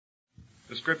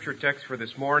The scripture text for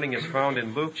this morning is found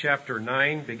in Luke chapter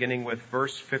 9, beginning with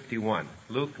verse 51.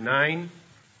 Luke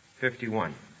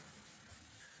 9:51.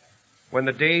 When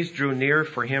the days drew near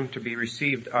for him to be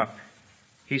received up,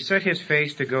 he set his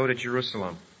face to go to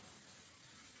Jerusalem.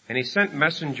 And he sent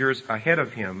messengers ahead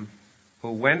of him,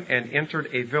 who went and entered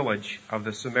a village of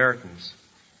the Samaritans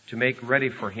to make ready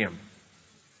for him.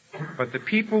 But the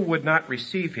people would not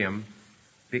receive him,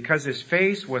 because his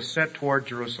face was set toward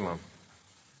Jerusalem.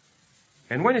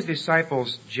 And when his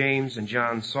disciples James and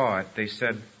John saw it, they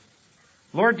said,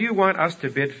 "Lord, do you want us to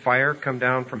bid fire come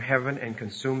down from heaven and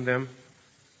consume them?"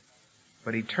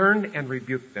 But he turned and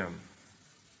rebuked them,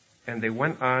 and they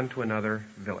went on to another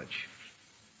village.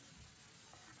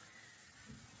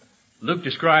 Luke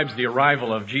describes the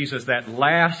arrival of Jesus that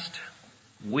last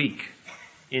week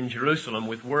in Jerusalem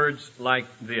with words like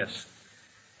this.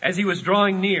 As he was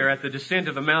drawing near at the descent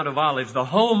of the Mount of Olives, the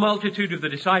whole multitude of the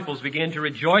disciples began to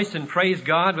rejoice and praise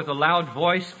God with a loud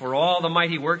voice for all the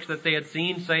mighty works that they had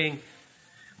seen, saying,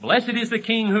 "Blessed is the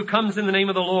King who comes in the name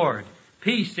of the Lord,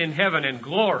 peace in heaven and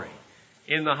glory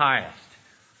in the highest."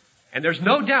 And there's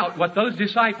no doubt what those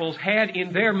disciples had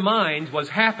in their minds was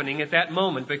happening at that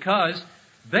moment, because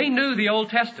they knew the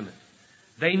Old Testament.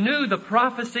 They knew the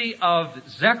prophecy of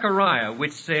Zechariah,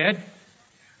 which said,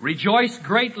 "Rejoice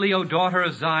greatly, O daughter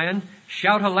of Zion.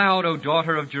 Shout aloud, O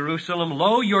daughter of Jerusalem.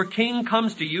 Lo, your king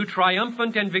comes to you.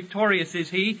 Triumphant and victorious is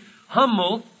he.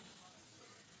 Humble,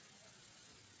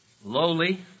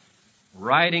 lowly,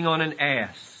 riding on an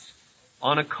ass,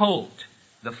 on a colt,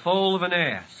 the foal of an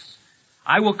ass.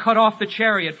 I will cut off the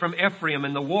chariot from Ephraim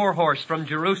and the war horse from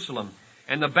Jerusalem.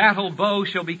 And the battle bow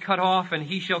shall be cut off, and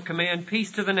he shall command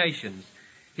peace to the nations.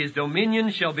 His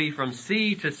dominion shall be from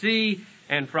sea to sea,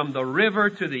 and from the river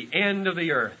to the end of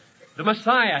the earth." The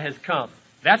Messiah has come.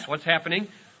 That's what's happening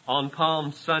on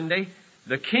Palm Sunday.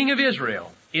 The King of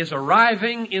Israel is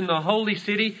arriving in the holy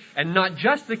city, and not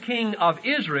just the King of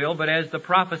Israel, but as the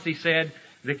prophecy said,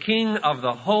 the King of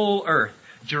the whole earth.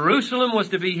 Jerusalem was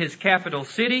to be his capital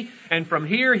city, and from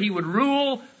here he would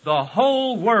rule the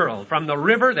whole world, from the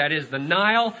river, that is the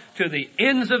Nile, to the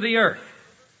ends of the earth.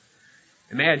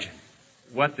 Imagine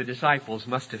what the disciples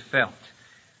must have felt.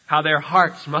 How their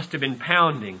hearts must have been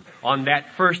pounding on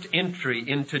that first entry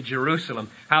into Jerusalem.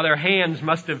 How their hands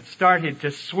must have started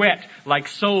to sweat like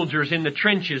soldiers in the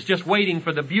trenches, just waiting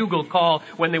for the bugle call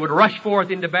when they would rush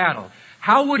forth into battle.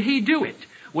 How would he do it?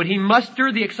 Would he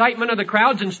muster the excitement of the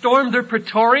crowds and storm the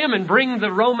Praetorium and bring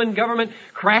the Roman government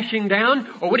crashing down?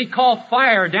 Or would he call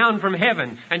fire down from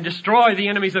heaven and destroy the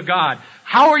enemies of God?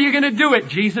 How are you going to do it,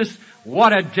 Jesus?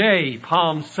 What a day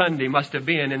Palm Sunday must have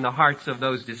been in the hearts of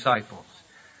those disciples.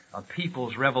 A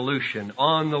people's revolution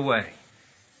on the way.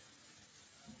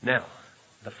 Now,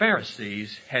 the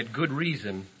Pharisees had good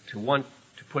reason to want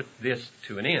to put this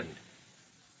to an end.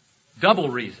 Double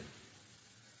reason.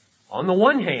 On the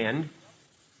one hand,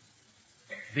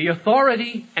 the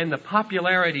authority and the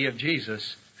popularity of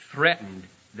Jesus threatened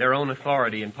their own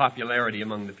authority and popularity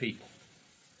among the people.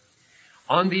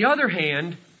 On the other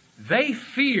hand, they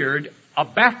feared a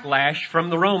backlash from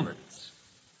the Romans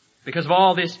because of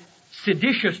all this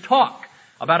seditious talk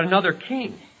about another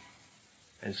king.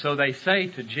 And so they say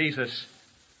to Jesus,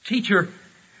 "Teacher,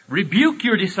 rebuke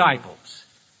your disciples."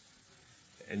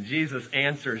 And Jesus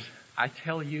answers, "I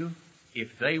tell you,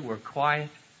 if they were quiet,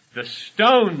 the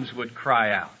stones would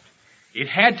cry out." It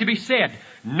had to be said.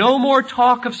 No more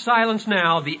talk of silence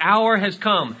now. The hour has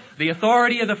come. The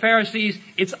authority of the Pharisees,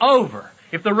 it's over.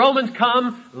 If the Romans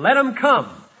come, let them come.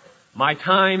 My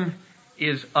time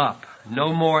is up.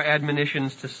 No more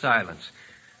admonitions to silence.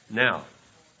 Now,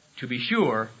 to be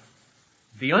sure,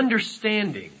 the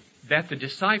understanding that the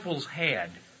disciples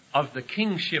had of the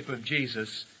kingship of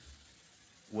Jesus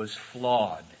was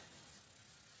flawed.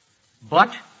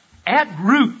 But at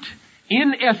root,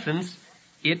 in essence,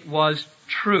 it was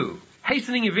true.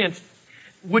 Hastening events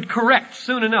would correct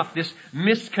soon enough this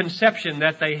misconception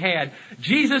that they had.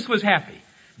 Jesus was happy.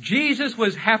 Jesus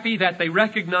was happy that they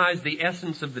recognized the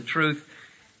essence of the truth.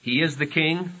 He is the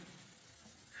King.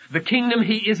 The kingdom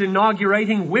he is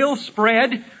inaugurating will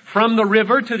spread from the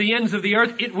river to the ends of the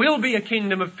earth. It will be a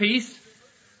kingdom of peace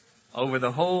over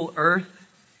the whole earth.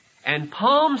 And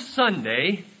Palm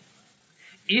Sunday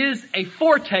is a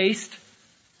foretaste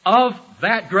of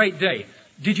that great day.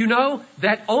 Did you know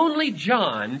that only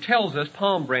John tells us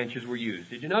palm branches were used?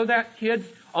 Did you know that, kids?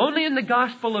 Only in the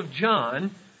Gospel of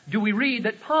John do we read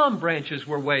that palm branches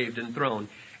were waved and thrown.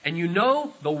 And you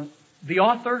know the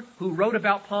author who wrote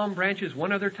about palm branches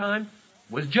one other time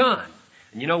was John.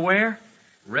 And you know where?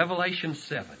 Revelation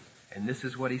 7. And this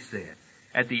is what he said.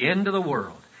 At the end of the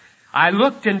world, I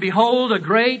looked, and behold, a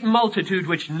great multitude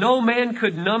which no man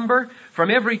could number,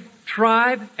 from every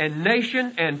tribe and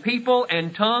nation and people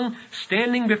and tongue,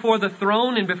 standing before the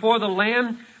throne and before the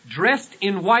Lamb, dressed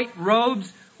in white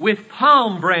robes, with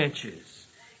palm branches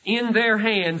in their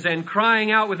hands, and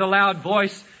crying out with a loud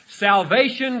voice,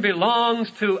 Salvation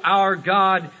belongs to our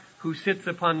God who sits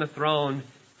upon the throne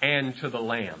and to the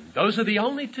Lamb. Those are the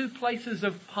only two places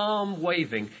of palm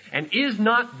waving. And is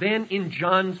not then in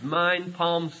John's mind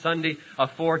Palm Sunday a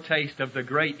foretaste of the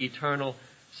great eternal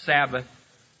Sabbath,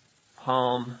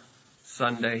 Palm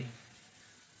Sunday?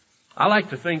 I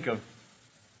like to think of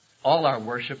all our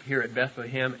worship here at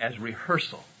Bethlehem as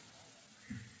rehearsal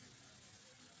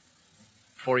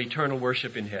for eternal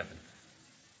worship in heaven.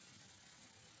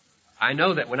 I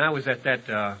know that when I was at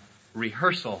that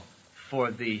rehearsal for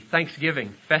the Thanksgiving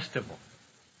festival,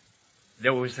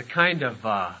 there was a kind of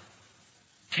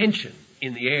tension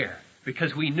in the air,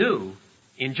 because we knew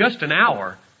in just an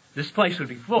hour this place would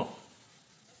be full.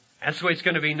 That's the way it's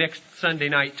going to be next Sunday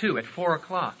night too, at 4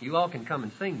 o'clock. You all can come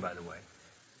and sing, by the way.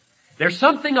 There's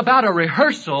something about a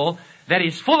rehearsal that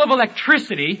is full of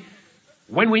electricity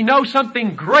when we know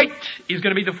something great is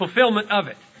going to be the fulfillment of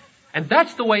it. And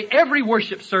that's the way every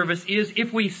worship service is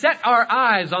if we set our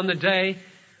eyes on the day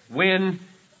when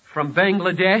from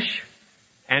Bangladesh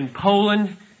and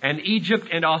Poland and Egypt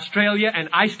and Australia and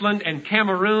Iceland and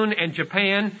Cameroon and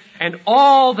Japan and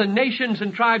all the nations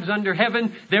and tribes under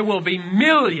heaven, there will be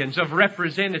millions of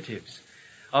representatives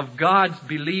of God's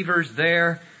believers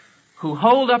there who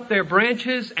hold up their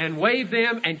branches and wave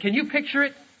them. And can you picture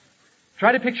it?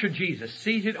 Try to picture Jesus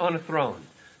seated on a throne,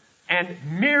 and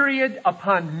myriad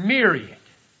upon myriad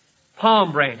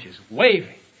palm branches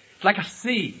waving. It's like a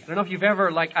sea. I don't know if you've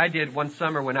ever, like I did one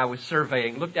summer when I was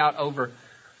surveying, looked out over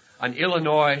an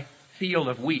Illinois field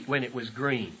of wheat when it was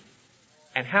green,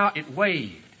 and how it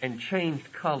waved and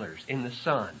changed colors in the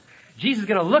sun. Jesus is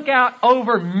going to look out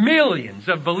over millions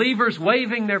of believers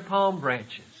waving their palm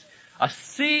branches. A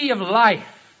sea of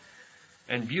life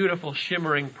and beautiful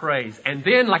shimmering praise. And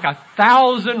then, like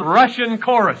 1,000 Russian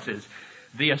choruses,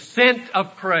 the ascent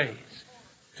of praise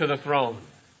to the throne.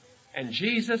 And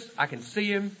Jesus, I can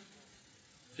see Him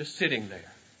just sitting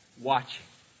there, watching.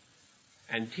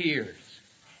 And tears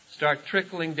start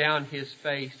trickling down His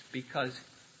face, because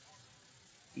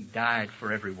He died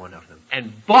for every one of them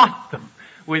and bought them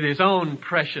with His own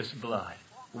precious blood.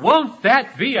 Won't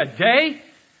that be a day?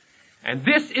 And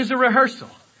this is a rehearsal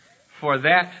for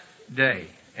that day.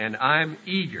 And I'm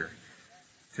eager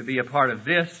to be a part of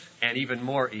this, and even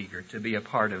more eager to be a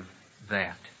part of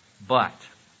that. But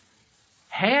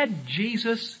had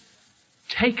Jesus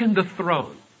taken the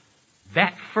throne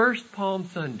that first Palm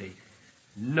Sunday,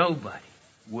 nobody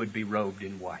would be robed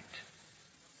in white.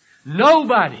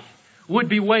 Nobody would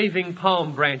be waving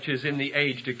palm branches in the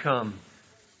age to come,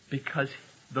 because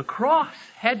the cross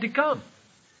had to come.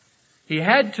 He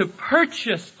had to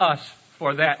purchase us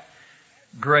for that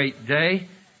great day.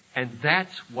 And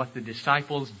that's what the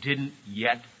disciples didn't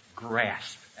yet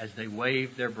grasp as they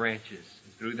waved their branches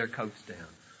and threw their coats down.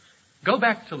 Go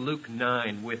back to Luke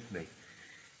 9 with me.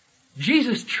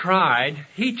 Jesus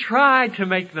He tried to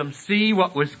make them see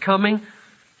what was coming.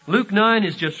 Luke 9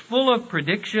 is just full of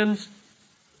predictions.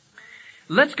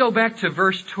 Let's go back to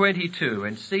verse 22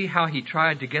 and see how He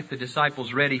tried to get the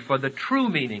disciples ready for the true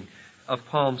meaning of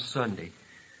Palm Sunday.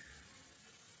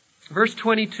 Verse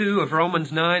 22 of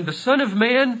Romans 9, the Son of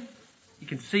Man, you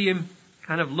can see Him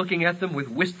kind of looking at them with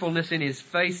wistfulness in His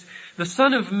face. The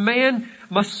Son of Man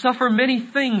must suffer many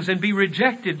things and be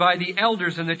rejected by the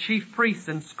elders and the chief priests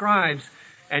and scribes,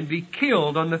 and be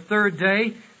killed on the third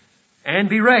day and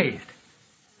be raised.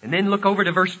 And then look over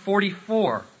to verse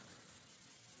 44.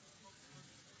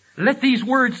 Let these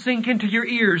words sink into your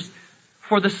ears,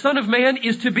 for the Son of Man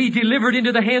is to be delivered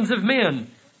into the hands of men.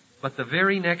 But the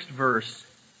very next verse,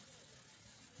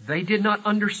 they did not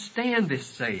understand this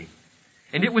saying,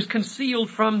 and it was concealed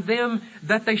from them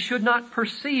that they should not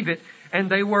perceive it, and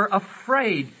they were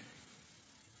afraid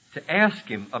to ask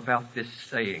Him about this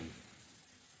saying.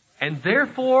 And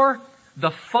therefore,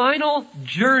 the final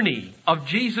journey of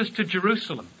Jesus to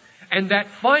Jerusalem and that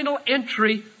final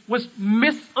entry was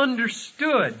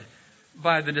misunderstood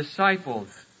by the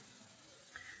disciples.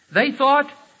 They thought,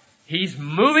 He's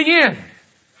moving in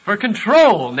for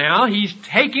control now. He's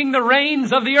taking the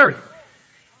reins of the earth.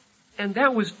 And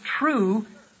that was true,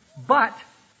 but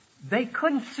they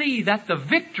couldn't see that the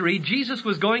victory Jesus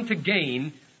was going to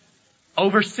gain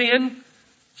over sin,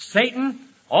 Satan,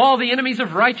 all the enemies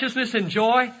of righteousness and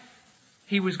joy,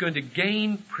 He was going to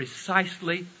gain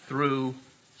precisely through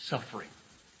suffering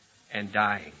and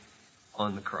dying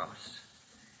on the cross.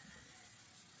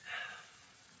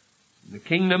 The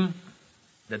kingdom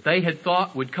that they had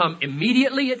thought would come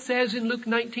immediately, it says in Luke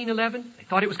 19:11. They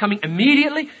thought it was coming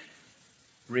immediately.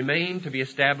 Remained to be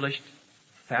established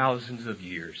thousands of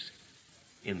years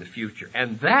in the future.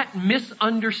 And that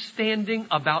misunderstanding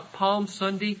about Palm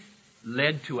Sunday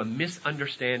led to a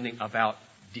misunderstanding about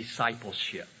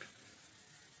discipleship.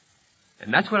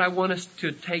 And that's what I want us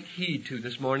to take heed to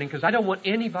this morning, because I don't want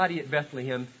anybody at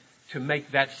Bethlehem to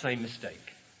make that same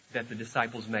mistake that the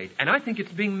disciples made. And I think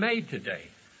it's being made today.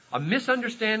 A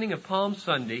misunderstanding of Palm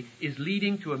Sunday is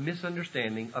leading to a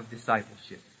misunderstanding of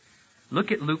discipleship.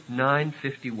 Look at Luke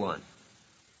 9:51.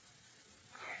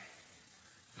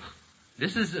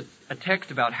 This is a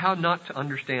text about how not to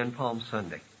understand Palm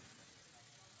Sunday.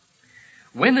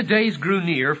 When the days grew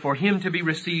near for him to be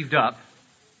received up,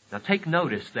 now take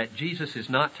notice that Jesus is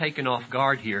not taken off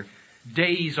guard here.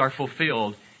 Days are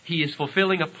fulfilled. He is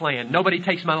fulfilling a plan. Nobody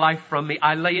takes my life from me.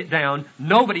 I lay it down.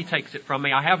 Nobody takes it from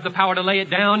me. I have the power to lay it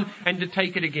down and to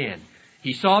take it again.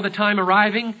 He saw the time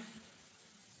arriving,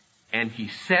 and he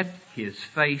set his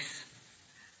face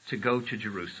to go to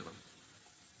Jerusalem.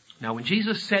 Now, when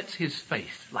Jesus sets his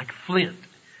face like flint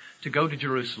to go to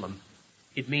Jerusalem,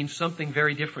 it means something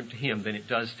very different to him than it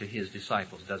does to his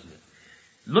disciples, doesn't it?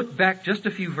 Look back just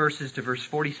a few verses to verse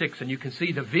 46, and you can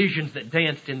see the visions that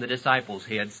danced in the disciples'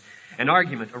 heads. An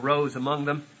argument arose among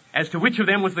them as to which of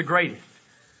them was the greatest.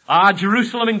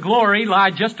 Jerusalem in glory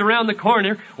lie just around the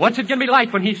corner. What's it going to be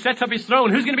like when he sets up his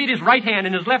throne? Who's going to be at his right hand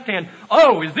and his left hand?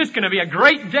 Oh, is this going to be a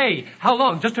great day? How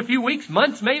long? Just a few weeks,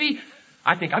 months, maybe?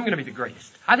 I think I'm going to be the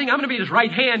greatest. I think I'm going to be at his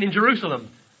right hand in Jerusalem.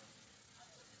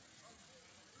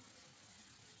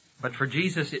 But for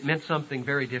Jesus, it meant something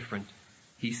very different.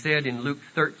 He said in Luke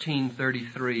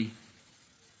 13:33,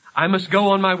 I must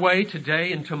go on my way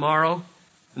today and tomorrow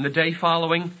and the day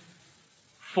following,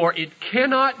 for it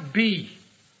cannot be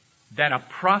that a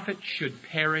prophet should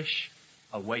perish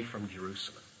away from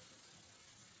Jerusalem.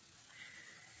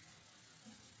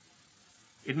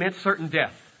 It meant certain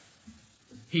death.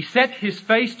 He set his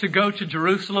face to go to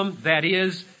Jerusalem, that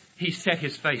is, he set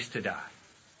his face to die.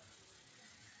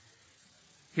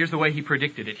 Here's the way he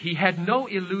predicted it. He had no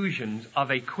illusions of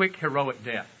a quick, heroic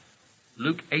death.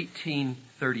 Luke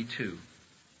 18:32.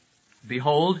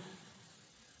 Behold,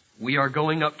 we are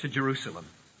going up to Jerusalem,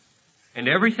 and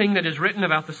everything that is written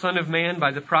about the Son of Man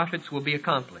by the prophets will be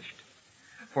accomplished.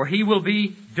 For he will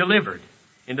be delivered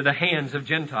into the hands of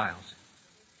Gentiles.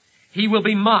 He will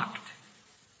be mocked,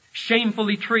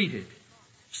 shamefully treated,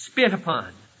 spit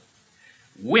upon,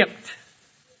 whipped,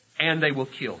 and they will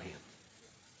kill him.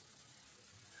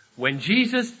 When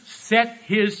Jesus set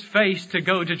his face to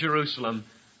go to Jerusalem,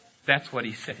 that's what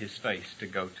he set his face to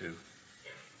go to.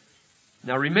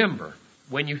 Now remember,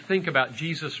 when you think about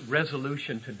Jesus'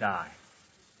 resolution to die,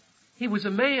 he was a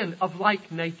man of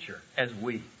like nature as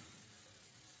we.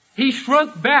 He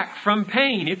shrunk back from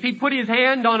pain. If he put his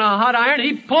hand on a hot iron,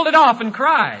 he pulled it off and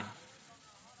cried.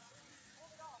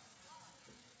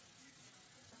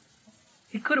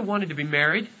 He could have wanted to be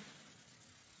married,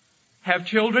 have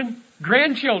children,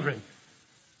 grandchildren,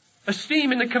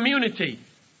 esteem in the community.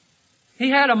 He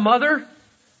had a mother,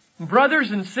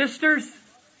 brothers and sisters.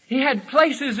 He had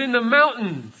places in the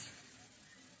mountains.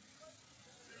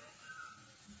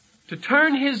 To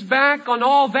turn his back on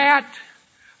all that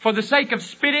for the sake of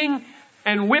spitting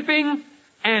and whipping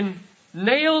and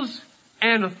nails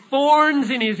and thorns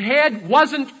in his head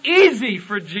wasn't easy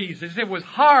for Jesus. It was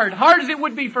hard as it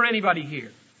would be for anybody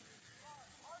here.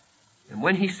 And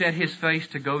when he set his face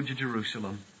to go to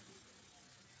Jerusalem,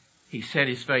 he set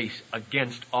his face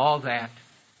against all that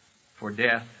for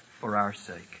death for our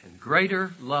sake. And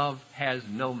greater love has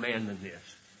no man than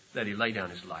this, that he lay down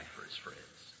his life for his friends.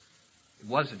 It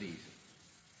wasn't easy.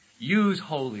 Use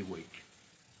Holy Week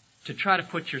to try to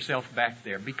put yourself back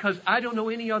there, because I don't know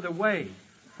any other way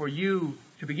for you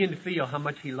to begin to feel how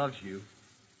much he loves you.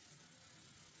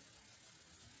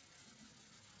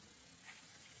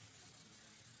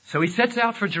 So he sets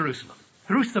out for Jerusalem,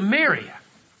 through Samaria,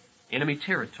 enemy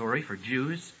territory for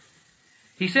Jews.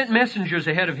 He sent messengers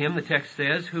ahead of him, the text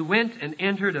says, who went and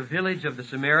entered a village of the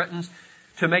Samaritans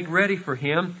to make ready for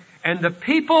him. And the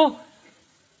people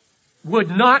would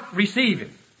not receive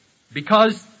him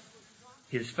because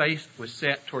his face was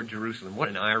set toward Jerusalem. What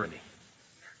an irony.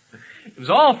 It was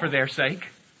all for their sake.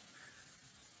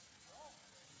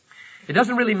 It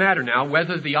doesn't really matter now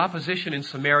whether the opposition in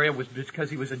Samaria was because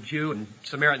he was a Jew and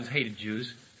Samaritans hated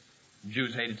Jews.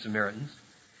 Jews hated Samaritans.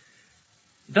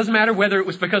 It doesn't matter whether it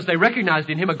was because they recognized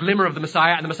in him a glimmer of the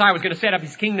Messiah, and the Messiah was going to set up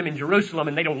his kingdom in Jerusalem,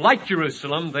 and they don't like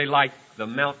Jerusalem. They like the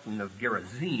mountain of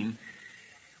Gerizim.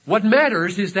 What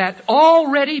matters is that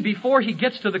already before he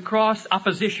gets to the cross,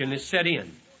 opposition is set in.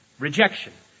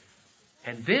 rejection.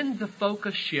 And then the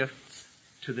focus shifts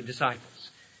to the disciples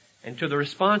and to the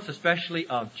response especially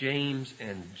of James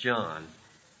and John.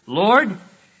 Lord,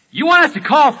 you want us to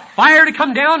call fire to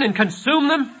come down and consume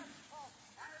them?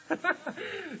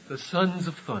 The sons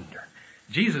of thunder.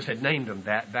 Jesus had named them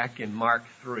that back in Mark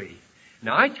 3.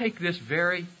 Now I take this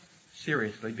very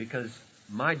seriously because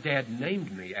my dad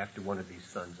named me after one of these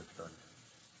sons of thunder.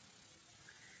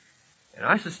 And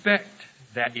I suspect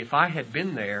that if I had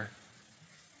been there,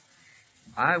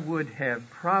 I would have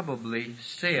probably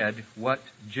said what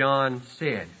John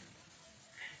said.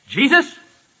 Jesus,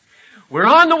 we're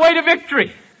on the way to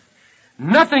victory.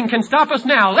 Nothing can stop us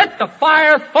now. Let the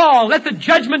fire fall. Let the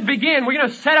judgment begin. We're going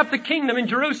to set up the kingdom in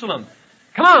Jerusalem.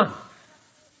 Come on.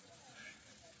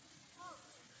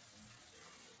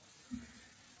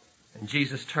 And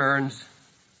Jesus turns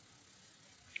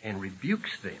and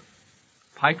rebukes them.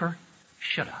 Piper,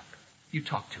 shut up. You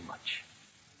talk too much.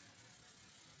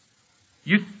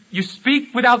 You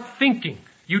speak without thinking.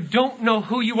 You don't know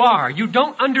who you are. You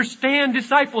don't understand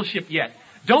discipleship yet.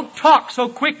 Don't talk so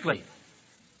quickly.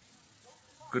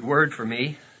 Good word for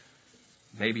me.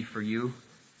 Maybe for you.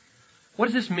 What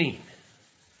does this mean?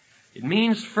 It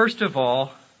means, first of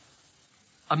all,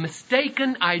 a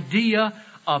mistaken idea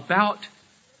about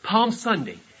Palm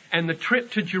Sunday and the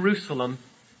trip to Jerusalem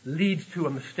leads to a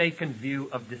mistaken view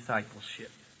of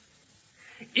discipleship.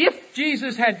 If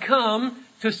Jesus had come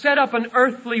to set up an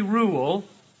earthly rule,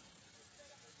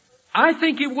 I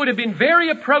think it would have been very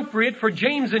appropriate for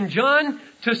James and John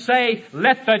to say,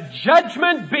 let the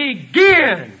judgment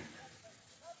begin.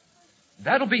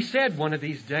 That'll be said one of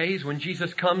these days when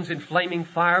Jesus comes in flaming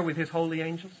fire with His holy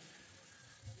angels.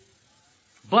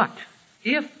 But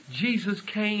if Jesus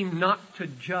came not to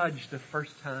judge the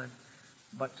first time,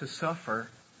 but to suffer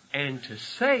and to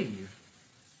save,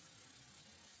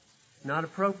 not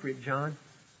appropriate, John.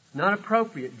 Not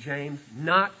appropriate, James.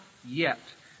 Not yet.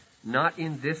 Not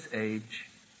in this age.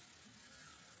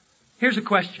 Here's a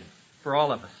question for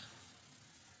all of us.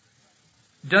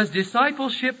 Does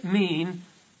discipleship mean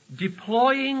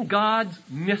deploying God's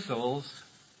missiles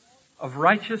of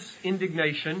righteous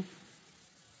indignation,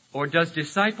 or does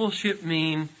discipleship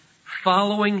mean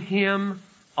following Him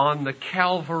on the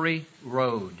Calvary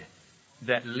road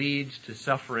that leads to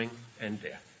suffering and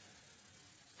death?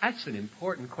 That's an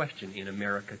important question in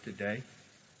America today.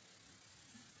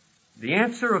 The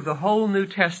answer of the whole New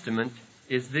Testament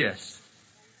is this.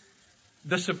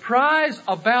 The surprise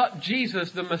about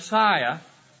Jesus, the Messiah,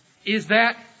 is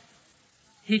that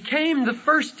He came the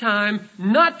first time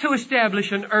not to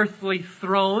establish an earthly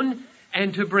throne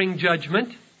and to bring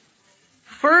judgment.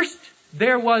 First,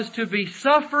 there was to be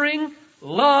suffering,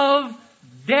 love,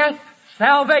 death,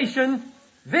 salvation.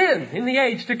 Then, in the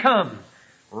age to come,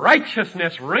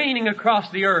 righteousness reigning across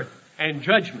the earth and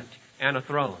judgment and a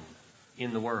throne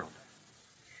in the world.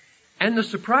 And the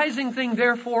surprising thing,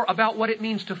 therefore, about what it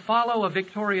means to follow a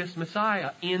victorious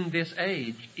Messiah in this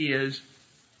age is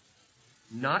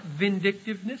not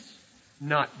vindictiveness,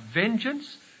 not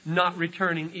vengeance, not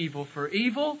returning evil for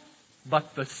evil,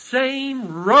 but the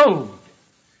same road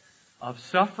of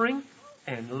suffering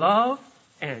and love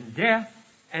and death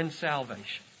and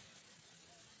salvation.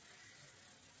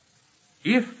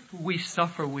 If we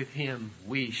suffer with Him,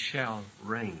 we shall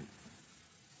reign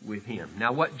with Him.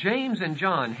 Now, what James and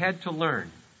John had to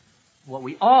learn, what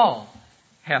we all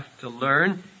have to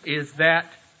learn, is that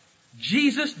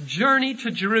Jesus' journey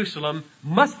to Jerusalem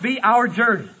must be our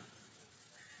journey.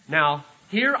 Now,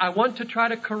 here I want to try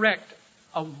to correct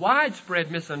a widespread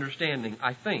misunderstanding,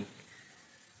 I think.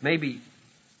 Maybe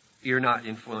you're not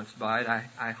influenced by it.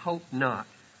 I hope not.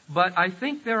 But I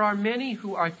think there are many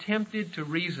who are tempted to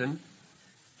reason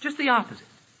just the opposite.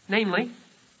 Namely,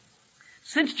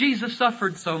 since Jesus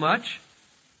suffered so much,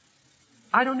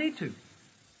 I don't need to.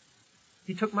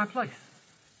 He took my place.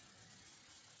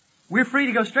 We're free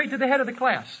to go straight to the head of the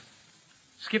class.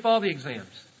 Skip all the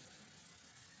exams.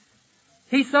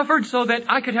 He suffered so that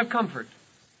I could have comfort.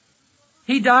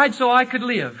 He died so I could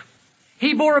live.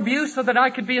 He bore abuse so that I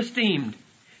could be esteemed.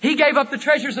 He gave up the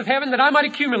treasures of heaven that I might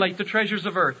accumulate the treasures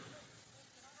of earth.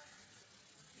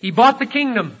 He bought the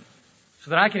kingdom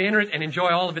so that I can enter it and enjoy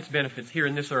all of its benefits here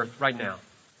in this earth right now.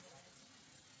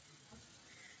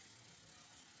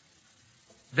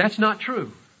 That's not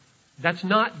true. That's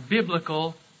not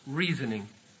biblical reasoning.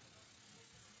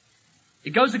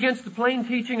 It goes against the plain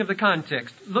teaching of the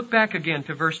context. Look back again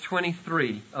to verse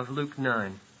 23 of Luke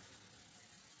 9.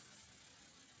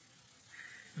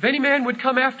 If any man would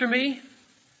come after me,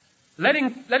 let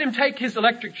him take his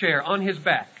electric chair on his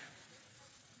back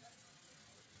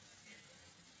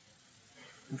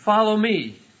and follow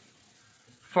me.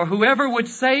 For whoever would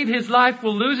save his life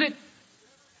will lose it,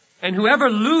 and whoever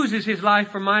loses his life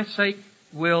for my sake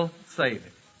will save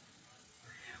it.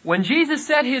 When Jesus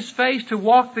set his face to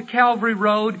walk the Calvary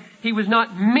road, he was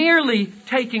not merely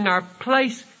taking our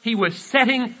place, he was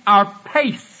setting our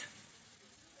pace.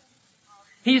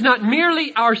 He's not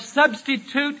merely our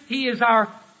substitute, he is our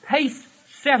pace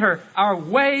setter, our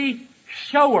way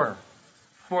shower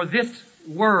for this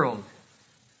world.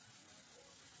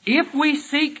 If we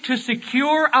seek to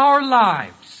secure our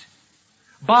lives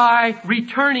by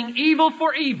returning evil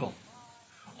for evil,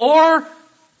 or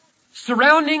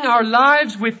surrounding our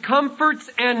lives with comforts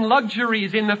and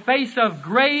luxuries in the face of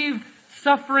grave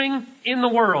suffering in the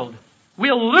world,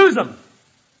 we'll lose them.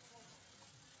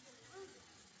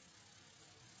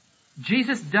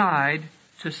 Jesus died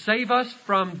to save us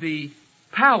from the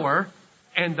power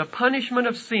and the punishment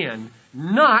of sin,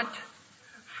 not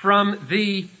from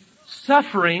the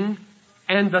suffering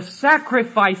and the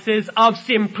sacrifices of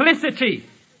simplicity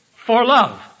for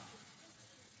love.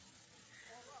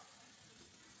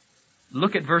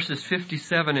 Look at verses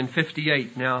 57 and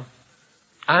 58 now.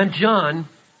 I'm John.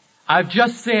 I've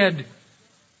just said,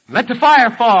 let the fire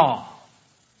fall.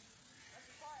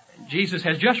 Jesus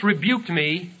has just rebuked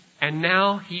me, and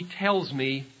now he tells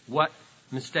me what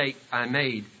mistake I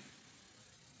made.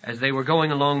 As they were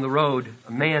going along the road,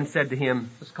 a man said to him,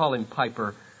 let's call him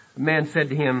Piper, a man said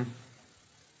to him,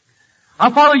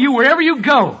 I'll follow you wherever you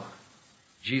go.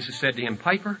 Jesus said to him,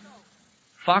 Piper,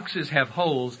 foxes have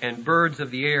holes and birds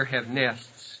of the air have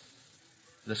nests.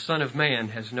 The Son of Man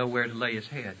has nowhere to lay his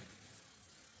head.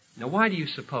 Now why do you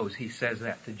suppose he says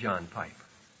that to John Piper?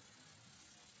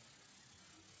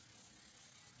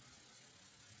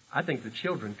 I think the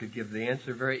children could give the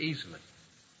answer very easily.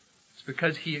 It's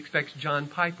because he expects John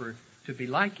Piper to be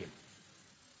like him.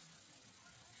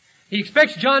 He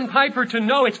expects John Piper to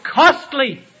know it's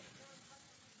costly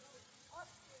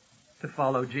to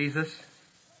follow Jesus.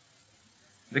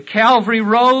 The Calvary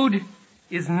road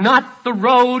is not the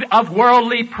road of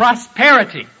worldly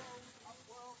prosperity.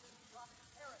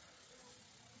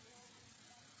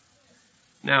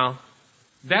 Now,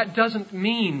 that doesn't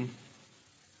mean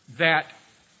that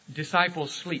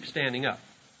disciples sleep standing up.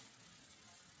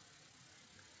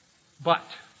 But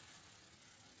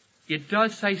it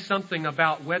does say something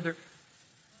about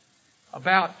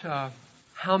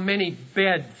how many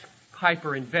beds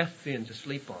Piper invests in to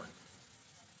sleep on.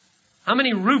 How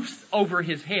many roofs over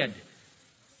his head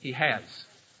he has.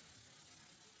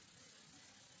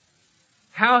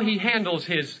 How he handles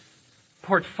his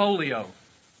portfolio.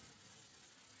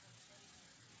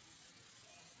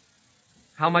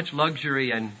 How much luxury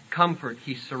and comfort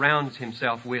he surrounds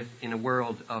himself with in a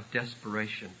world of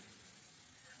desperation.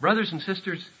 Brothers and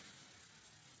sisters,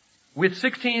 with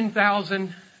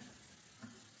 16,000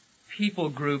 people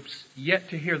groups yet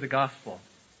to hear the gospel,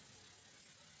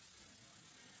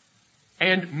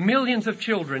 and millions of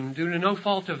children, due to no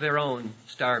fault of their own,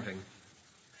 starving,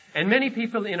 and many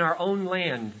people in our own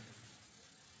land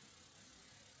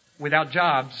without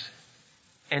jobs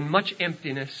and much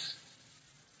emptiness,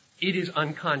 it is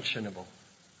unconscionable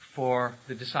for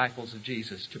the disciples of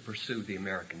Jesus to pursue the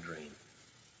American dream.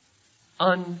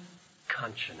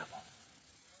 Unconscionable.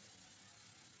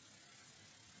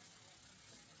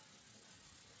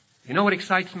 You know what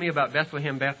excites me about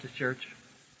Bethlehem Baptist Church?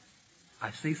 I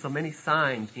see so many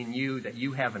signs in you that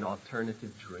you have an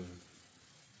alternative dream.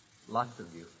 Lots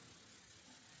of you.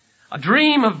 A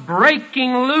dream of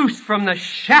breaking loose from the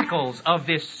shackles of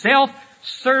this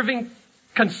self-serving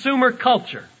consumer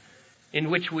culture in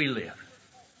which we live.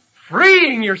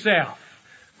 Freeing yourself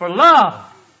for love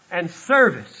and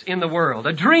service in the world.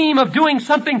 A dream of doing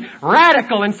something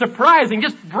radical and surprising,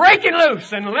 just breaking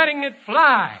loose and letting it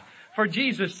fly for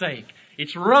Jesus' sake.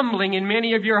 It's rumbling in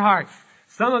many of your hearts.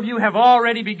 Some of you have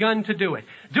already begun to do it.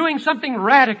 Doing something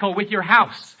radical with your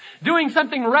house. Doing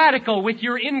something radical with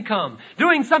your income.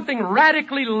 Doing something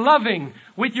radically loving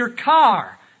with your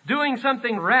car. Doing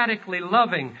something radically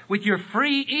loving with your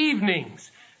free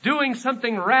evenings. Doing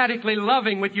something radically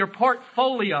loving with your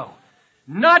portfolio.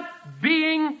 Not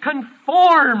being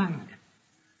conformed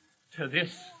to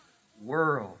this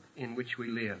world in which we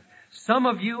live. Some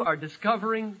of you are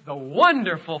discovering the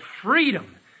wonderful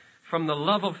freedom from the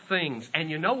love of things. And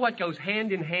you know what goes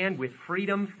hand in hand with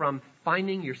freedom from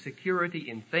finding your security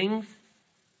in things?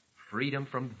 Freedom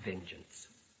from vengeance.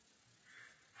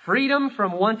 Freedom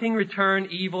from wanting return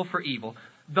evil for evil.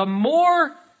 The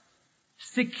more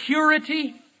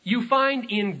security you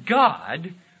find in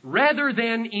God rather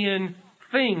than in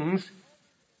things,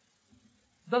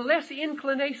 the less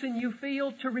inclination you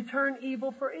feel to return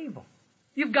evil for evil.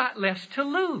 You've got less to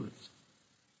lose.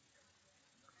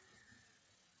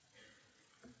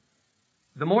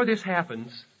 the more this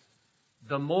happens,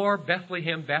 the more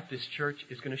Bethlehem Baptist Church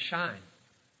is going to shine.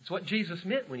 It's what Jesus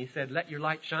meant when He said, let your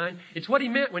light shine. It's what He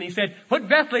meant when He said, put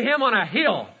Bethlehem on a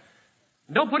hill.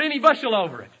 Don't put any bushel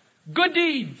over it. Good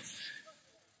deeds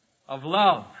of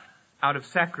love out of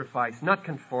sacrifice, not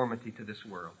conformity to this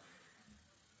world.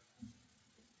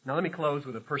 Now let me close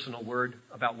with a personal word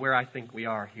about where I think we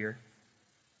are here.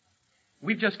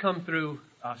 We've just come through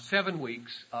 7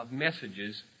 weeks of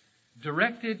messages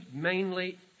directed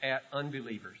mainly at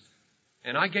unbelievers.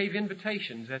 And I gave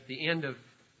invitations at the end of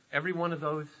every one of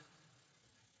those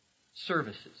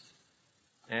services.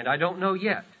 And I don't know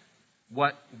yet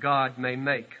what God may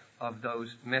make of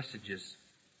those messages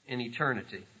in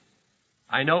eternity.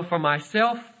 I know for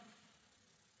myself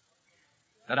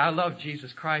that I love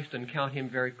Jesus Christ and count Him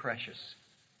very precious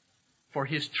for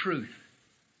His truth,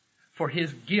 for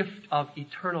His gift of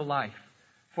eternal life,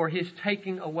 for His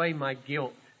taking away my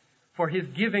guilt, for His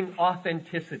giving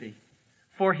authenticity,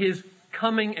 for His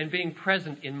coming and being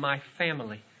present in my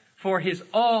family, for His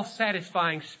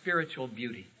all-satisfying spiritual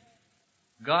beauty.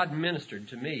 God ministered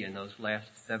to me in those last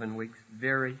 7 weeks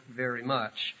very, very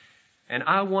much. And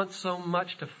I want so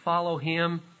much to follow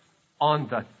Him on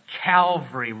the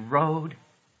Calvary Road.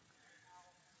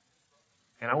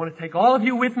 And I want to take all of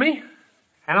you with me.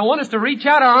 And I want us to reach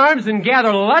out our arms and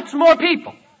gather lots more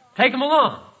people. Take them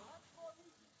along.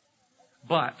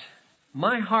 But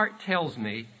my heart tells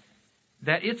me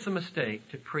that it's a mistake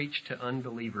to preach to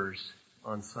unbelievers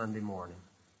on Sunday morning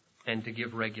and to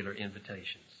give regular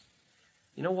invitations.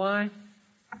 You know why?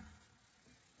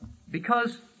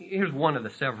 Because here's one of the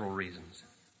several reasons.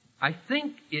 I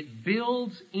think it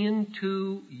builds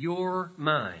into your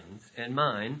minds and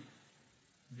mine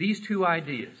these two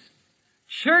ideas.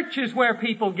 Church is where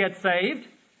people get saved,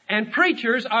 and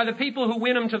preachers are the people who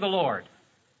win them to the Lord.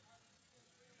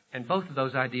 And both of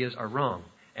those ideas are wrong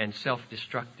and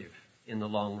self-destructive in the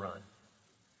long run.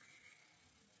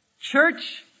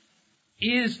 Church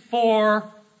is for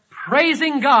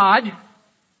praising God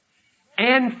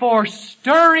and for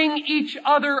stirring each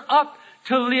other up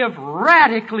to live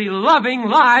radically loving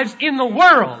lives in the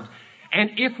world.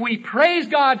 And if we praise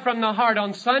God from the heart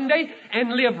on Sunday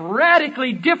and live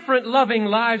radically different loving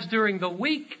lives during the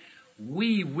week,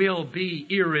 we will be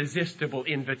irresistible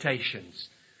invitations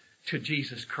to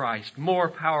Jesus Christ, more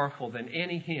powerful than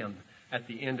any hymn at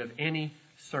the end of any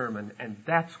sermon. And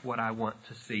that's what I want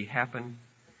to see happen.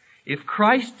 If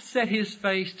Christ set His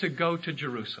face to go to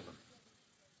Jerusalem,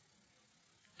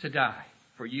 to die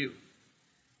for you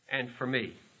and for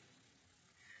me,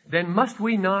 then must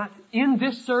we not, in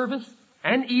this service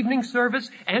and evening service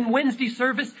and Wednesday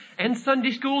service and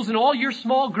Sunday schools and all your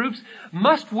small groups,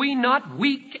 must we not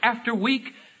week after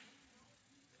week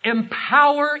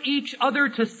empower each other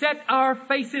to set our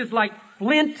faces like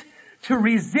flint, to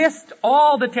resist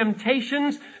all the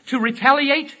temptations to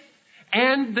retaliate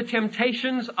and the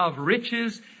temptations of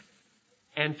riches,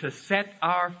 and to set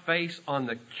our face on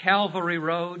the Calvary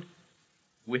Road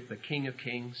with the King of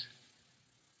Kings?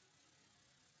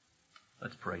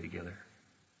 Let's pray together.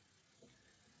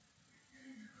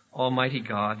 Almighty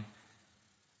God,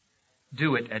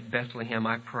 do it at Bethlehem,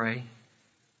 I pray.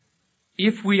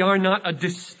 If we are not a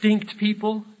distinct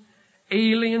people,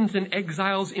 aliens and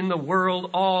exiles in the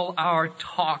world, all our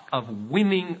talk of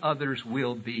winning others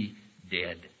will be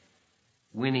dead.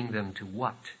 Winning them to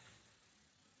what?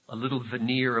 A little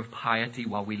veneer of piety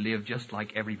while we live just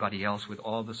like everybody else with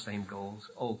all the same goals.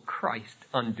 Oh, Christ,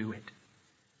 undo it.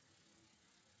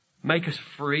 Make us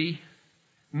free.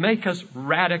 Make us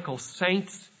radical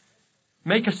saints.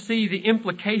 Make us see the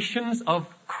implications of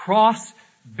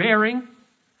cross-bearing,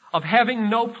 of having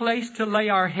no place to lay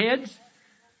our heads.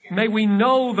 May we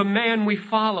know the man we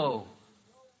follow.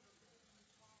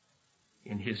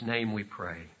 In His name we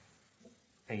pray.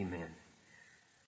 Amen.